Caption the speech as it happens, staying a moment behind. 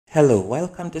Hello,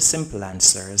 welcome to Simple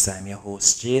Answers. I'm your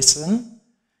host Jason.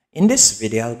 In this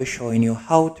video, I'll be showing you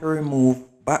how to remove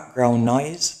background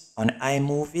noise on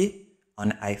iMovie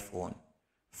on iPhone.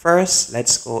 First,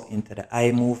 let's go into the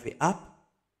iMovie app.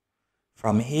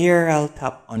 From here, I'll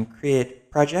tap on Create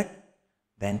Project,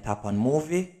 then tap on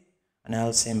Movie, and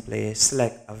I'll simply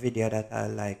select a video that I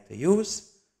like to use.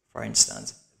 For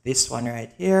instance, this one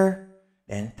right here,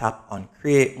 then tap on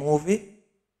Create Movie.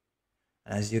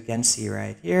 And as you can see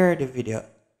right here, the video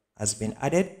has been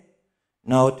added.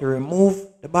 Now to remove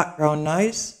the background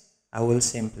noise, I will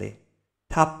simply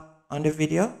tap on the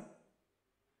video,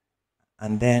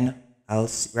 and then I'll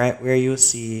see right where you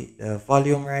see the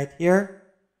volume right here,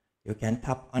 you can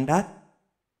tap on that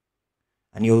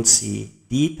and you'll see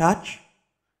detach,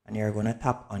 and you're going to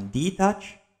tap on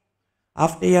detach.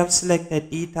 After you have selected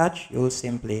detach, you'll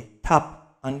simply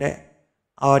tap on the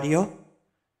audio,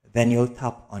 then you'll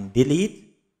tap on delete,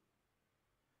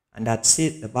 and that's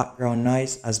it. The background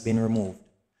noise has been removed.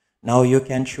 Now you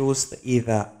can choose to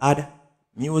either add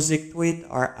music to it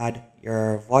or add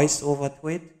your voiceover to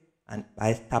it, and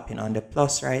by tapping on the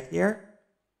plus right here,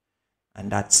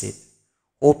 and that's it.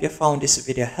 Hope you found this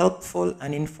video helpful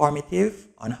and informative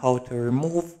on how to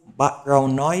remove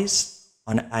background noise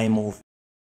on iMovie.